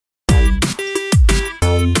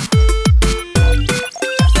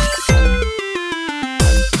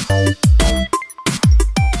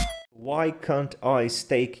why can't I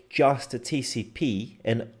stake just a TCP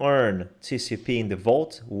and earn TCP in the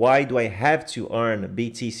vault? Why do I have to earn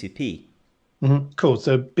bTCP? Cool.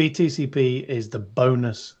 So bTCP is the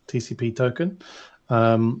bonus TCP token.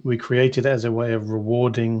 We created it as a way of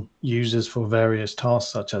rewarding users for various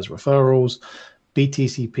tasks such as referrals.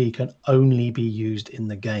 bTCP can only be used in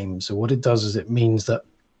the game. So what it does is it means that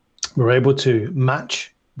we're able to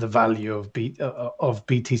match the value of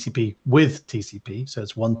bTCP with TCP, so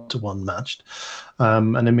it's one-to-one matched,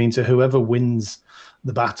 and it means that whoever wins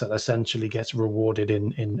the battle essentially gets rewarded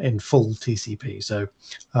in full TCP. So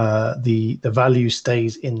the value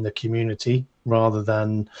stays in the community rather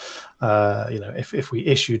than if we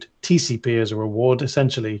issued TCP as a reward,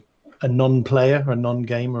 essentially a non-player, a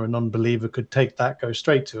non-gamer, a non-believer could take that, go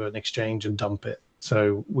straight to an exchange and dump it.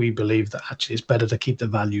 So we believe that actually it's better to keep the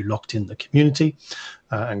value locked in the community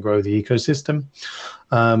and grow the ecosystem.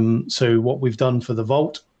 So what we've done for the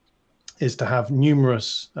vault is to have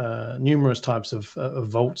numerous types of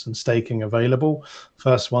vaults and staking available.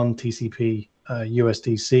 First one, TCP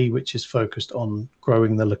USDC, which is focused on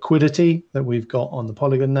growing the liquidity that we've got on the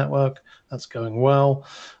Polygon network. That's going well.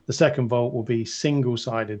 The second vault will be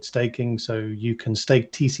single-sided staking, so you can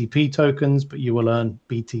stake TCP tokens, but you will earn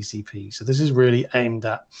bTCP. So this is really aimed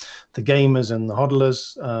at the gamers and the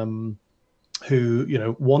hodlers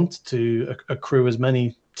who want to accrue as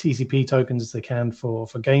many TCP tokens as they can for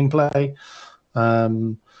gameplay.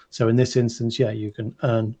 So in this instance, yeah, you can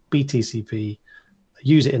earn bTCP,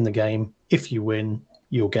 use it in the game. If you win,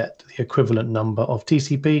 you'll get the equivalent number of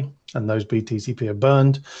TCP, and those bTCP are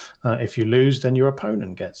burned. If you lose, then your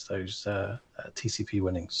opponent gets those TCP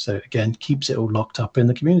winnings. So again, keeps it all locked up in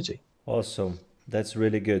the community. Awesome. That's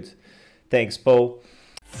really good. Thanks, Paul.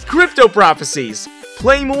 Crypto Prophecies.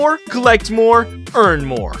 Play more, collect more, earn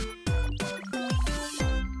more.